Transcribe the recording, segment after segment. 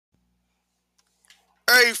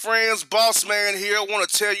Hey friends, Bossman here. I want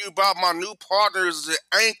to tell you about my new partners at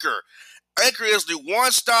Anchor. Anchor is the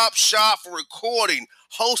one-stop shop for recording,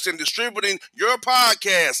 hosting, distributing your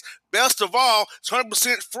podcast. Best of all, it's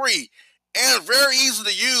 100% free and very easy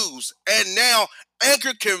to use. And now,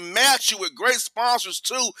 Anchor can match you with great sponsors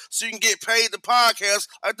too, so you can get paid the podcast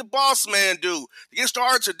like the Bossman do. To get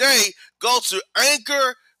started today, go to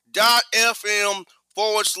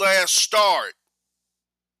anchor.fm/start.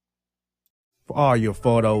 For all your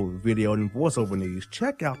photo, video, and voiceover needs,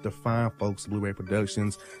 check out the fine folks at Blueberry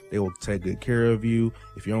Productions. They will take good care of you.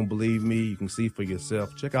 If you don't believe me, you can see for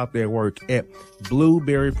yourself. Check out their work at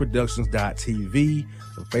blueberryproductions.tv,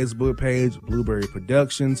 the Facebook page, Blueberry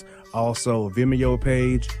Productions, also a Vimeo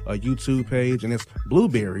page, a YouTube page, and it's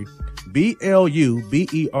Blueberry,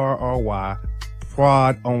 BLUBERRY,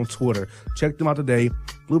 Prod on Twitter. Check them out today.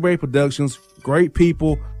 Blueberry Productions, great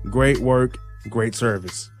people, great work, great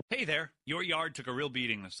service. Hey there, your yard took a real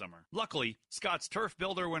beating this summer. Luckily, Scott's Turf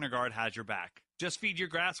Builder Winter Guard has your back. Just feed your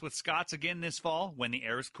grass with Scott's again this fall when the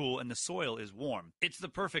air is cool and the soil is warm. It's the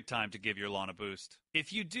perfect time to give your lawn a boost.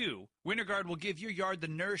 If you do, Winter Guard will give your yard the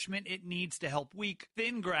nourishment it needs to help weak,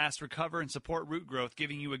 thin grass recover and support root growth,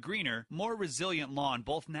 giving you a greener, more resilient lawn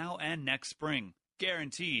both now and next spring.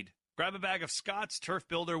 Guaranteed. Grab a bag of Scott's Turf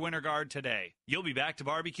Builder Winter Guard today. You'll be back to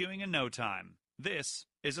barbecuing in no time. This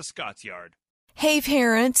is a Scott's Yard. Hey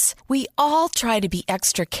parents, we all try to be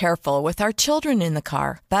extra careful with our children in the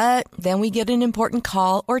car, but then we get an important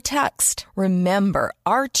call or text. Remember,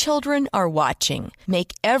 our children are watching.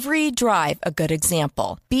 Make every drive a good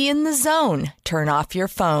example. Be in the zone. Turn off your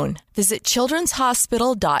phone. Visit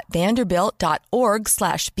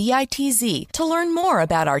childrenshospital.vanderbilt.org/BITZ to learn more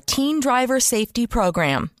about our teen driver safety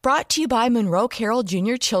program. Brought to you by Monroe Carroll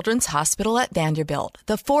Jr. Children's Hospital at Vanderbilt,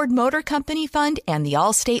 the Ford Motor Company Fund, and the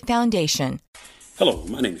Allstate Foundation. Hello,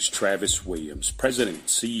 my name is Travis Williams, President and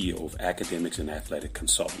CEO of Academics and Athletic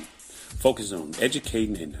Consulting, focusing on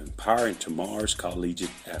educating and empowering tomorrow's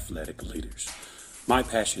collegiate athletic leaders. My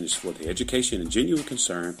passion is for the education and genuine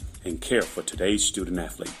concern and care for today's student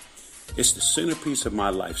athlete. It's the centerpiece of my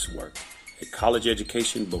life's work. A college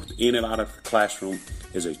education, both in and out of the classroom,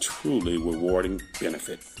 is a truly rewarding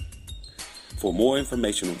benefit. For more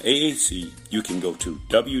information on AAC, you can go to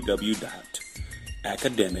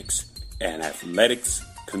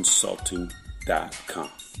www.academicsandathleticsconsulting.com.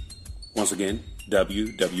 Once again,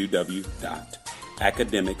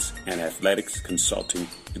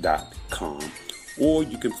 www.academicsandathleticsconsulting.com. Or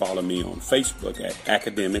you can follow me on Facebook at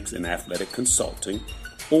Academics and Athletic Consulting,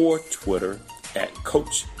 or Twitter at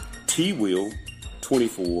Coach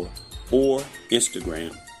TWill24, or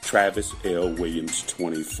Instagram Travis L. Williams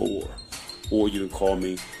 24. Or you can call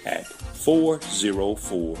me at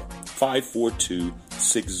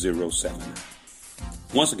 404-542-6079.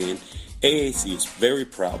 Once again, AAC is very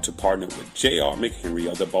proud to partner with J.R.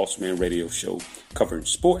 McHenry of the Bossman Radio Show, covering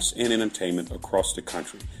sports and entertainment across the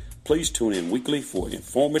country. Please tune in weekly for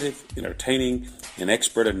informative, entertaining, and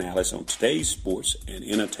expert analysis on today's sports and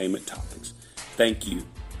entertainment topics. Thank you.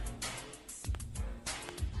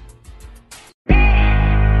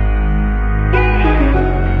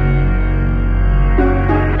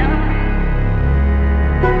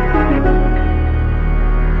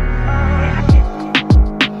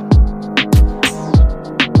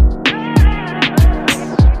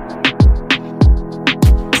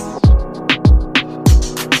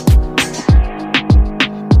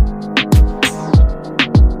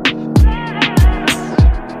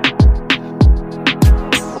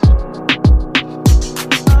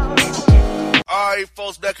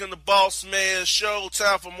 Back in the Bossman Show.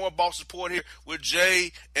 Time for more Boss Report here with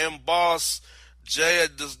Jay and Boss. Jay,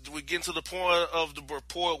 we get to the point of the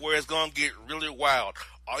report where it's going to get really wild.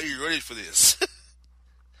 Are you ready for this?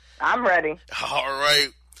 I'm ready. All right.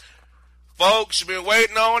 Folks, you've been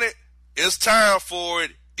waiting on it. It's time for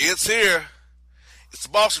it. It's here. It's the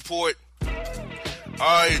Boss Report. All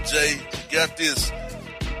right, Jay, you got this.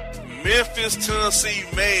 Memphis, Tennessee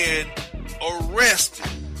man arrested,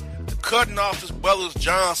 cutting off his brother's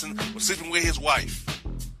Johnson for sleeping with his wife.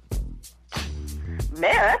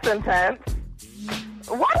 Man, that's intense.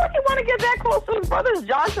 Why would you want to get that close to his brother's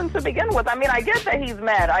Johnson to begin with? I mean, I get that he's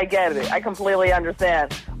mad. I get it. I completely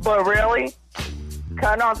understand. But really?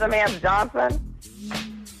 Cutting off the man's Johnson?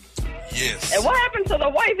 Yes. And what happened to the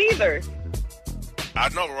wife either? I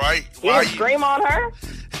know, right? Why you scream on her?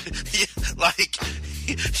 Yeah, like,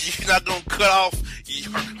 you're not going to cut off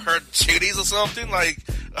her titties or something? Like,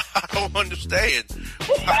 I don't understand.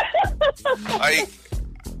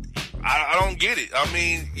 I don't get it. I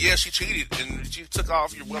mean, yeah, she cheated and she took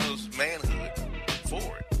off your brother's manhood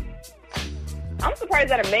for it. I'm surprised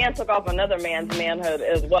that a man took off another man's manhood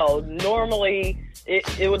as well. Normally,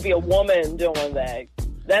 it would be a woman doing that.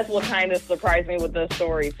 That's what kind of surprised me with this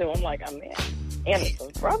story, too. I'm like, oh, man,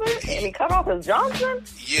 Anderson's brother? And he cut off his Johnson?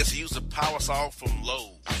 Yes, he used a power saw from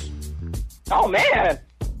Lowe's. Oh, man.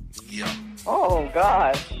 Yeah. Oh,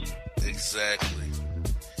 gosh. Exactly.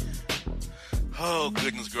 Oh,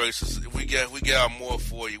 goodness gracious. We got more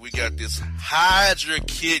for you. We got this Hydra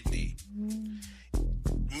kidney.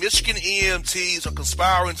 Michigan EMTs are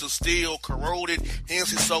conspiring to steal corroded, hence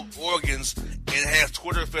soaked organs, and has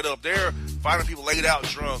Twitter fed up. They're finding people laid out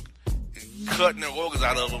drunk and cutting their organs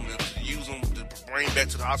out of them and to use them to bring back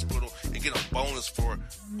to the hospital and get a bonus for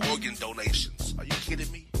organ donations. Are you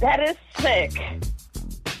kidding me? That is sick.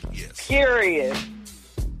 Yes. Curious.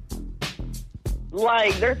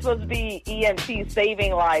 Like, they're supposed to be EMTs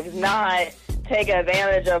saving lives, not take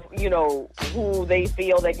advantage of, you know, who they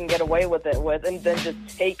feel they can get away with it with, and then just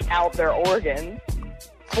take out their organs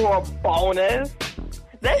for a bonus.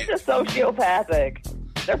 That's just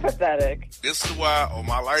sociopathic. They're pathetic. This is why on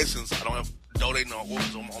my license, I don't have donating on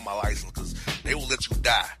organs on my license, because they will let you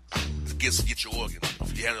die to get your organs.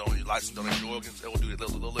 If you have it on your license, donate your organs, they will do it.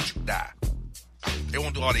 They'll let you die. They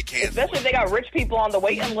won't do all they can. Especially if they got rich people on the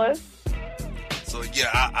waiting list. So, yeah,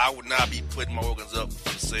 I would not be putting my organs up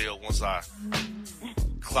for sale once I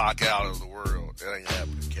clock out of the world. That ain't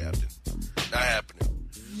happening, Captain. Not happening.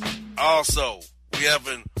 Also, we have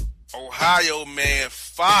an Ohio man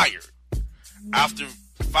fired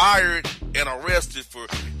and arrested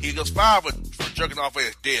he was fired for jerking off at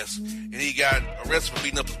his desk, and he got arrested for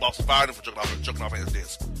beating up his boss, fired him for jerking off at his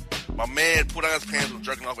desk. My man put on his pants and was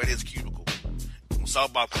jerking off at his cubicle. We saw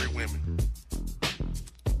about 3 women.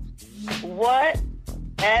 What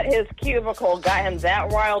at his cubicle got him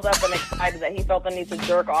that riled up and excited that he felt the need to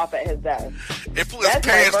jerk off at his desk? It put his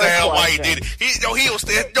pants down while he did it. He was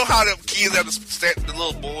you know how the kids have to stand, the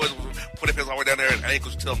little boys put their pants all the way down there at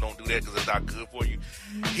ankles. Tell them don't do that because it's not good for you.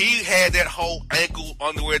 He had that whole ankle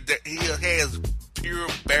underwear that he had his pure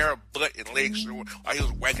bare butt and legs showing while he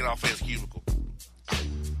was whacking off his cubicle.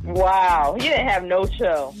 Wow, he didn't have no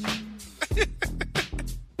chill. He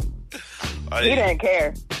didn't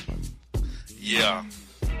care. Yeah.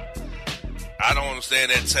 I don't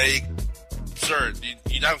understand that take. Sir,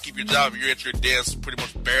 you're not going to keep your job if you're at your desk pretty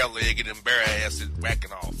much bare-legged and bare-assed and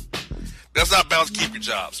whacking off. That's not bound to keep your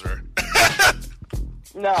job, sir.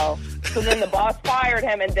 No. So then the boss fired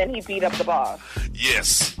him, and then he beat up the boss.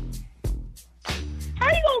 Yes. How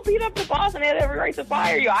you going to beat up the boss and have every right to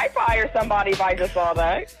fire you? I'd fire somebody if I just saw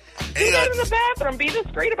that. Do that in the bathroom. Be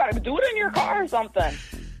discreet about it. Do it in your car or something.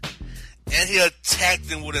 And he attacked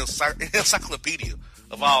him with an encyclopedia,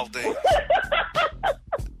 of all things.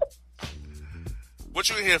 What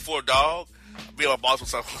you in here for, dog? I'll be my boss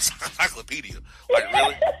with an encyclopedia. Like,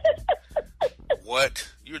 really? What?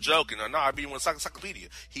 You're joking. No, I'd be with an encyclopedia.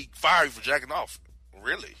 He fired you for jacking off.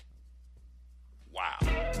 Really? Wow.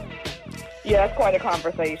 Yeah, that's quite a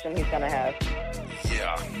conversation he's going to have.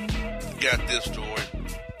 Yeah. Got this story.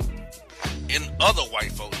 In other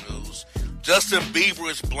white folk news, Justin Bieber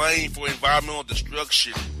is blamed for environmental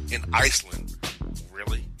destruction in Iceland.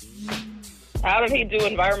 Really? How did he do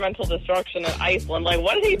environmental destruction in Iceland? Like,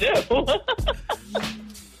 what did he do?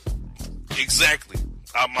 Exactly.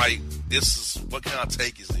 I'm like, what kind of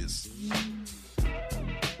take is this?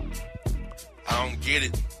 I don't get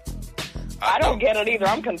it. I don't get it either.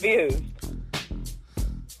 I'm confused.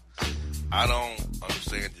 I don't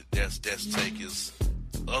understand that that's take is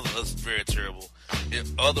that's very terrible. In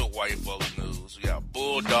other white folks news, we got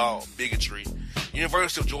bulldog bigotry.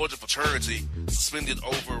 University of Georgia fraternity suspended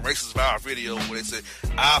over racist viral video where they said,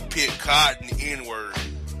 "I pick cotton N-word."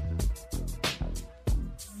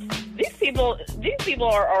 These people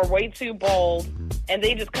are way too bold, and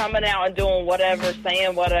they just coming out and doing whatever,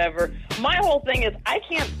 saying whatever. My whole thing is I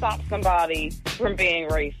can't stop somebody from being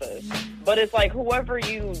racist, but it's like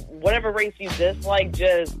whatever race you dislike,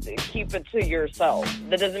 just keep it to yourself.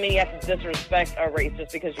 That doesn't mean you have to disrespect a race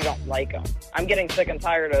just because you don't like them. I'm getting sick and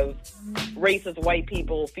tired of racist white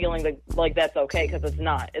people feeling like that's okay, because it's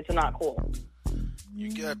not. It's not cool.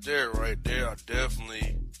 You got that right there. Are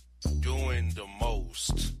definitely doing the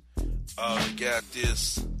most. We got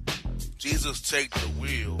this. Jesus Take the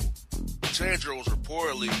Wheel. Teenager was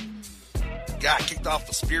reportedly got kicked off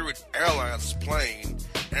a Spirit Airlines plane,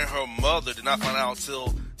 and her mother did not find out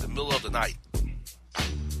until the middle of the night.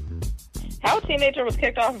 How a teenager was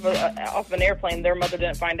kicked off of an airplane, their mother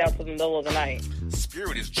didn't find out until the middle of the night?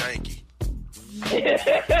 Spirit is janky.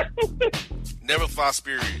 Never fly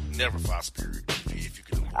Spirit. Never fly Spirit. If you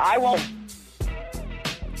can.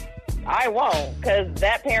 I won't, because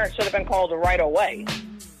that parent should have been called right away.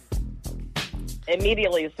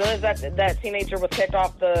 immediately, as soon as that teenager was kicked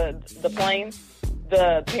off the plane,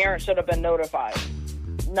 the parent should have been notified,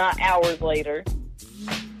 not hours later.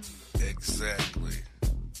 Exactly.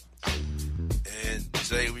 And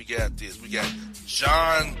Jay, we got this. We got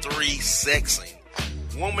John 3 sexing.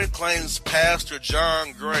 Woman claims Pastor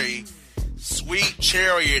John Gray, sweet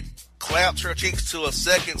chariot, clapped her cheeks to a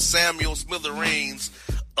 2 Samuel Smithereens.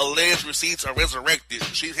 Alleged receipts are resurrected.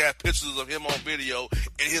 She had pictures of him on video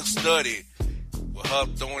in his study with her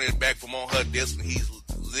throwing it back from on her desk, and he's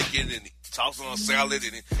licking and tossing on salad,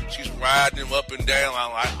 and she's riding him up and down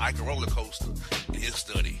like a roller coaster in his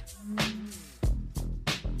study.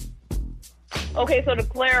 Okay, so to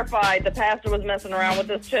clarify, the pastor was messing around with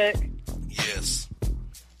this chick? Yes.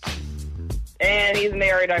 And he's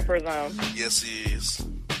married, I presume? Yes, he is.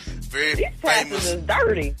 Very These pastors famous, is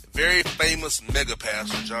dirty. very famous mega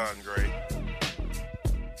pastor John Gray.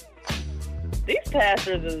 These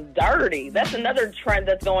pastors is dirty. That's another trend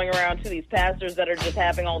that's going around to these pastors that are just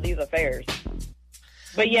having all these affairs.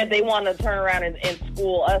 But yet they want to turn around and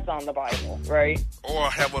school us on the Bible, right? Or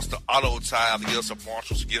have us to auto tie to get us a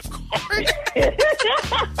Marshall's gift card.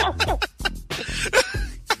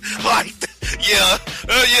 Like, yeah,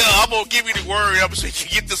 I'm going to give you the word. I'm saying you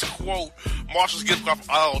get this quote, Marshall's gift card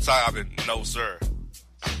from auto tie. I mean, no, sir.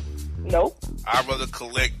 Nope. I'd rather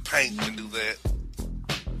collect paint than do that.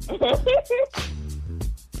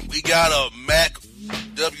 We got a Mac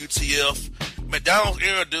WTF. McDonald's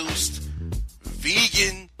introduced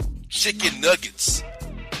vegan chicken nuggets.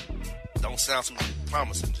 Don't sound too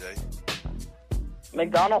promising, Jay.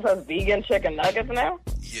 McDonald's has vegan chicken nuggets now?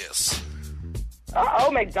 Yes.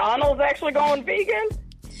 Uh-oh, McDonald's actually going vegan?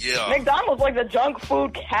 Yeah. McDonald's like the junk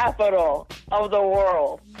food capital of the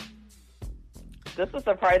world. This is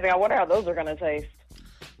surprising. I wonder how those are going to taste.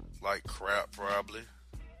 Like crap, probably.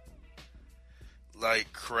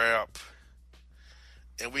 Like crap.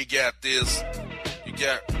 And we got this. You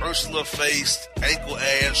got Ursula-faced,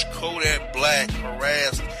 ankle-ash, Kodak Black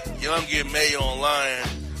harassed young May online.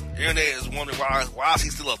 The internet is wondering why is he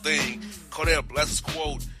still a thing. Kodak Black's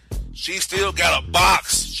quote, "She still got a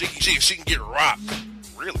box. She can get rocked."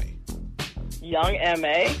 Really? Young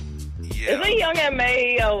M.A.? Yeah. Isn't Young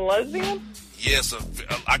M.A. a lesbian? Yes,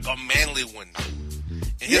 like a manly one.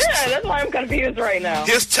 Yeah, that's why I'm confused right now.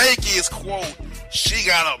 His take is, quote, "She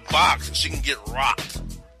got a box and she can get rocked."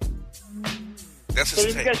 That's his so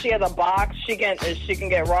just take. because she has a box, she can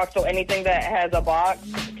get rocked, so anything that has a box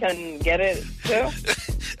can get it too?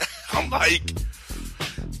 I'm like,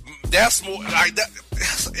 that's more like that.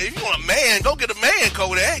 If you want a man, go get a man,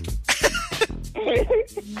 Kodak.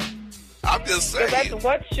 I'm just saying. That's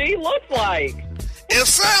what she looks like. It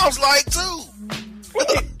sounds like too.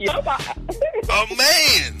 Yup. A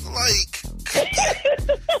man, like.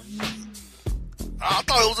 I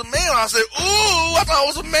thought it was a man. I said, "Ooh!" I thought it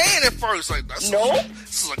was a man at first. Like, Nope.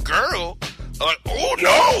 This is a girl. I'm like, "Oh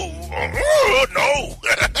no, no!"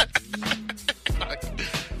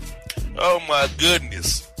 Oh my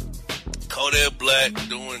goodness. Kodak Black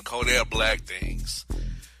doing Kodak Black things.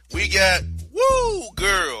 We got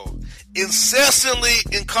girl, incessantly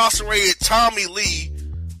incarcerated Tommy Lee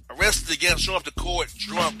arrested again, showing up to court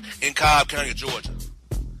drunk in Cobb County, Georgia.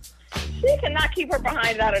 She cannot keep her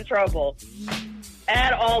behind out of trouble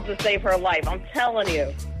at all to save her life. I'm telling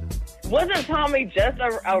you. Wasn't Tommy just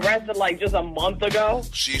arrested like just a month ago?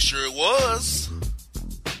 She sure was.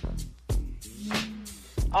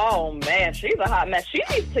 Oh, man, she's a hot mess. She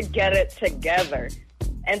needs to get it together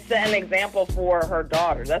and set an example for her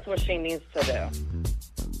daughter. That's what she needs to do.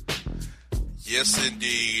 Yes,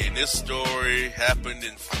 indeed. And this story happened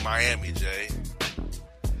in Miami, Jay.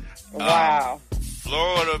 Wow.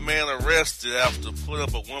 Florida man arrested after putting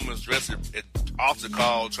up a woman's dress at altar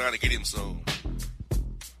call trying to get him some.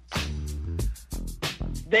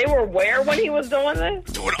 They were where when he was doing this?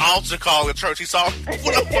 Doing altar call in church. He saw him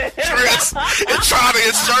put up a dress and trying to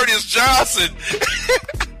insert his Johnson.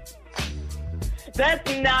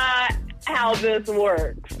 That's not how this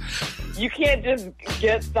works. You can't just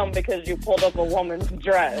get some because you pulled up a woman's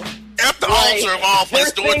dress. At the altar of all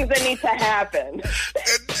places. There's things that need to happen.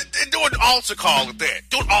 And doing altar call at that.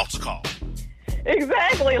 Doing altar call.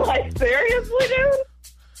 Exactly. Like, seriously,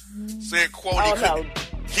 dude? Said, quote, no.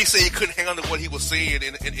 He said he couldn't handle what he was seeing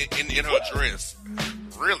in her dress.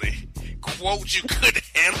 Really? Quote, you couldn't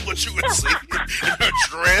handle what you were seeing in her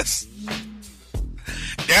dress?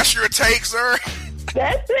 That's your take, sir?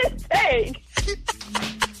 That's his take.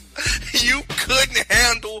 You couldn't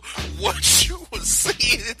handle what you were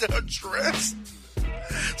seeing in her dress?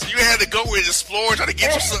 So you had to go and explore, try to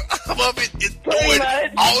get you some of it and do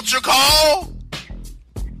it altar call?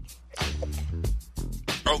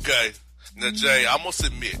 Okay. Now, Jay, I must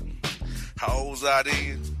admit, how old was I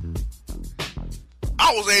then?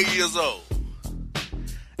 I was 8 years old.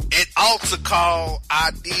 At altar call, I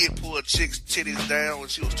did pull a chick's titties down when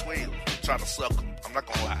she was 12, trying to suck them. I'm not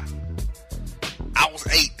gonna lie. I was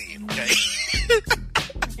 8 then, okay?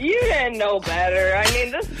 You didn't know better. I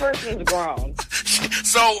mean, this person's grown.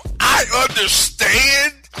 So I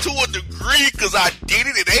understand to a degree because I did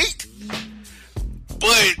it at 8.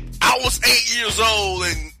 But I was 8 years old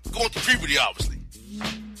and going through puberty, obviously.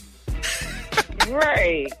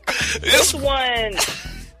 Right. This one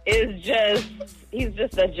is just, he's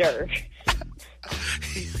just a jerk.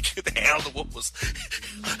 He couldn't handle what was,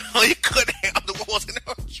 he couldn't handle what was in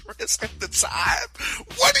her dress at the time.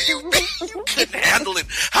 What do you mean you couldn't handle it?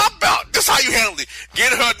 How about, this how you handle it?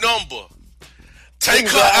 Get her number. Take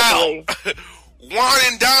her out. Wine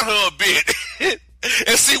and dine her a bit.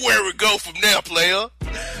 And see where we go from there, player.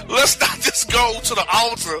 Let's not just go to the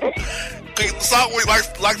altar. It's always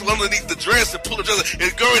like underneath the dress and pull the dress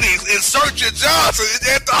and go and insert your Johnson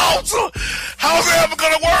at the altar. How's that ever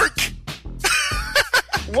gonna work?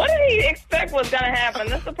 What did he expect was gonna happen?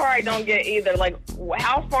 That's the part I don't get either. Like,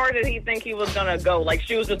 how far did he think he was gonna go? Like,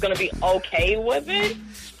 she was just gonna be okay with it?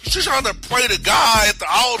 She's trying to pray to God at the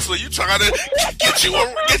altar. You trying to get you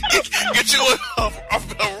a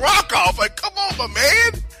rock off? Like, come on, my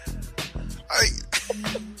man.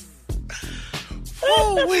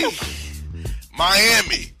 Woo-wee.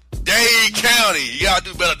 Miami, Dade County. You gotta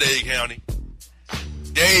do better, Dade County.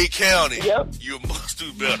 Dade County. Yep. You must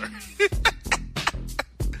do better.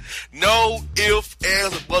 No ifs,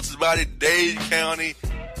 ands, or buts about it. Dade County,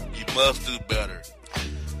 you must do better.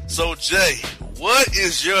 So, Jay, what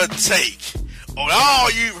is your take on all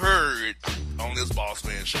you've heard on this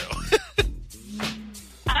Bossman show?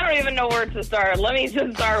 I don't even know where to start. Let me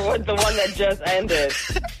just start with the one that just ended.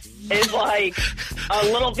 It's like a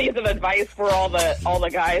little piece of advice for all the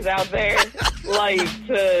guys out there. Like,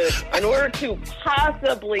 in order to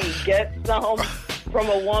possibly get some from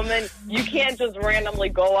a woman, you can't just randomly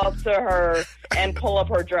go up to her and pull up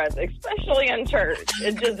her dress, especially in church.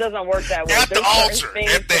 It just doesn't work that way. At the altar,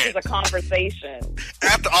 at that. It's a conversation.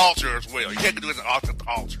 At the altar as well. You can't do it at the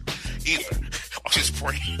altar either. While she's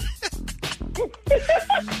praying.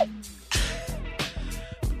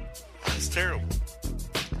 That's terrible.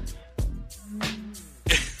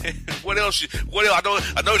 What else?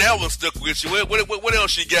 I know that one stuck with you. What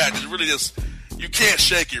else you got? It's really just, you can't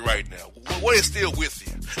shake it right now. What is still with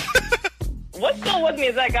you? What's still with me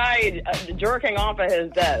is that guy jerking off at his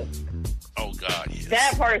desk. Oh, God, yes.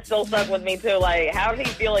 That part still stuck with me, too. Like, how did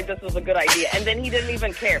he feel like this was a good idea? And then he didn't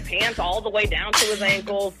even care. Pants all the way down to his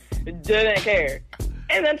ankles. Didn't care.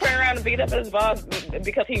 And then turn around and beat up his boss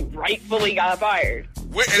because he rightfully got fired.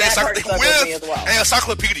 With an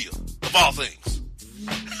encyclopedia, of all things.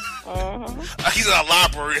 He's in a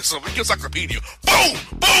library or something. Encyclopedia. Boom!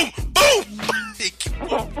 Boom! Boom!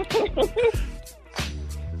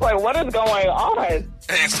 Wait, what is going on? An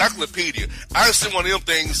encyclopedia. I haven't seen one of them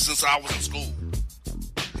things since I was in school.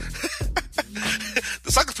 The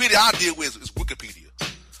encyclopedia I deal with is Wikipedia.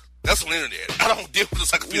 That's on the internet. I don't deal with the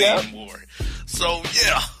encyclopedia anymore. So,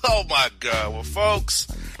 yeah. Oh, my God. Well, folks,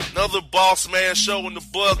 another Bossman show in the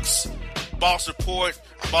books. Boss Report,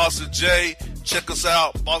 Boss and Jay. Check us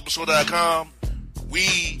out, bossmanshow.com.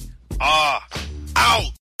 We are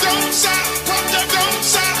out. Don't stop, pump that, don't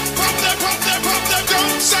stop, pump that, pump that, pump that,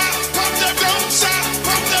 don't stop, pump that, don't stop,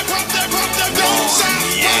 pump that, pump that, pump that, don't stop,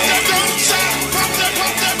 pump that, don't stop, pump that,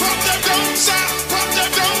 pump that, pump that, don't stop, pump that,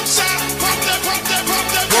 don't stop, pump that, pump that, pump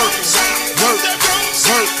that, don't stop, pump that, don't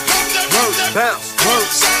stop, pump that, pump that, bounce, work,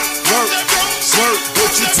 work, work, what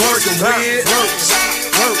you twerking with? Work,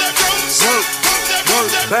 work, work, work,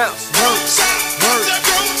 bounce, work, work,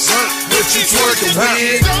 work, what you twerking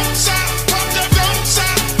with?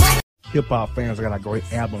 Hip hop fans, I got a great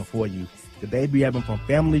album for you. The debut album from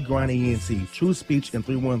Family Grind ENT, True Speech and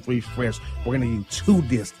 313 Fresh. We're going to give you 2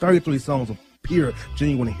 discs, 33 songs of pure,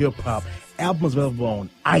 genuine hip hop. Albums available on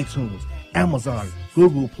iTunes, Amazon,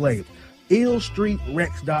 Google Play,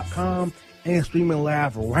 illstreetrex.com, and streaming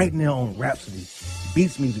live right now on Rhapsody,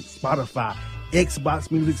 Beats Music, Spotify,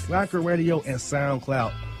 Xbox Music, Slacker Radio, and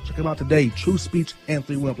SoundCloud. Check them out today. True Speech and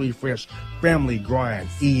 313 Fresh. Family Grind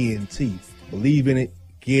ENT. Believe in it.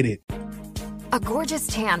 Get it. A gorgeous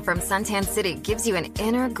tan from Suntan City gives you an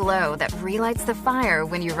inner glow that relights the fire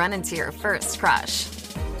when you run into your first crush.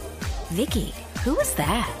 Vicky, who was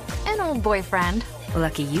that? An old boyfriend.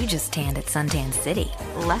 Lucky you just tanned at Suntan City.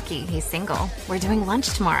 Lucky he's single. We're doing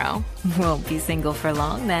lunch tomorrow. Won't be single for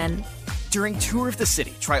long then. During Tour of the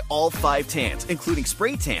City, try all 5 tans, including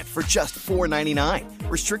spray tan, for just $4.99.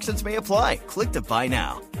 Restrictions may apply. Click to buy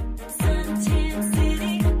now.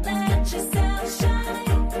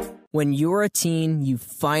 When you're a teen, you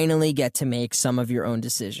finally get to make some of your own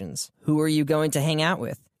decisions. Who are you going to hang out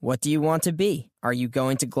with? What do you want to be? Are you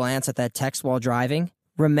going to glance at that text while driving?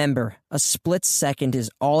 Remember, a split second is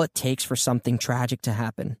all it takes for something tragic to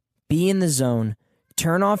happen. Be in the zone.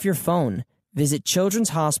 Turn off your phone. Visit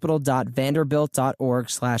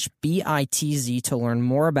childrenshospital.vanderbilt.org/BITZ to learn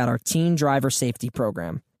more about our teen driver safety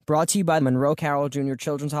program. Brought to you by Monroe Carroll Jr.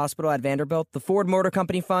 Children's Hospital at Vanderbilt, the Ford Motor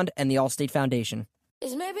Company Fund, and the Allstate Foundation.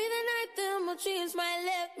 It's maybe the night that my dreams might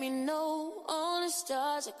let me know. All the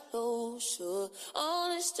stars are closer.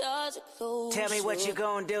 All the stars are closer. Tell me what you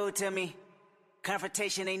gonna do to me.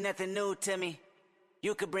 Confrontation ain't nothing new to me.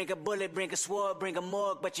 You could bring a bullet, bring a sword, bring a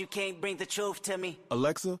morgue, but you can't bring the truth to me.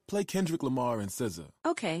 Alexa, play Kendrick Lamar and SZA.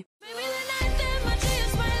 Okay. Maybe the night that my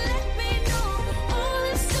dreams might let me know. All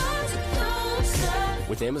the stars are closer.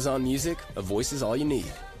 With Amazon Music, a voice is all you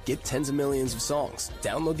need. Get tens of millions of songs.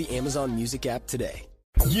 Download the Amazon Music app today.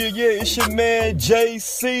 Yeah, it's your man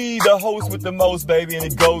JC, the host with the most, baby, and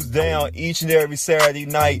it goes down each and every Saturday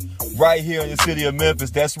night right here in the city of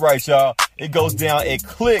Memphis. That's right, y'all. It goes down at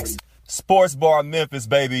Clicks Sports Bar Memphis,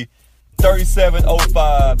 baby.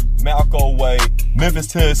 3705 Malco Way, Memphis,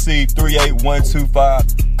 Tennessee,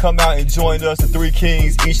 38125. Come out and join us, the Three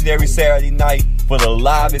Kings, each and every Saturday night for the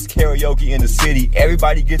livest karaoke in the city.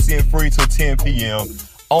 Everybody gets in free till 10 p.m.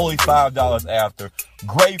 Only $5 after.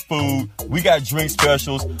 Great food. We got drink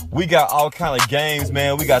specials. We got all kind of games,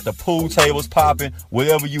 man. We got the pool tables popping.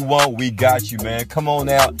 Whatever you want, we got you, man. Come on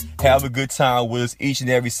out. Have a good time with us each and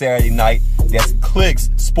every Saturday night. That's Clicks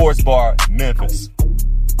Sports Bar, Memphis.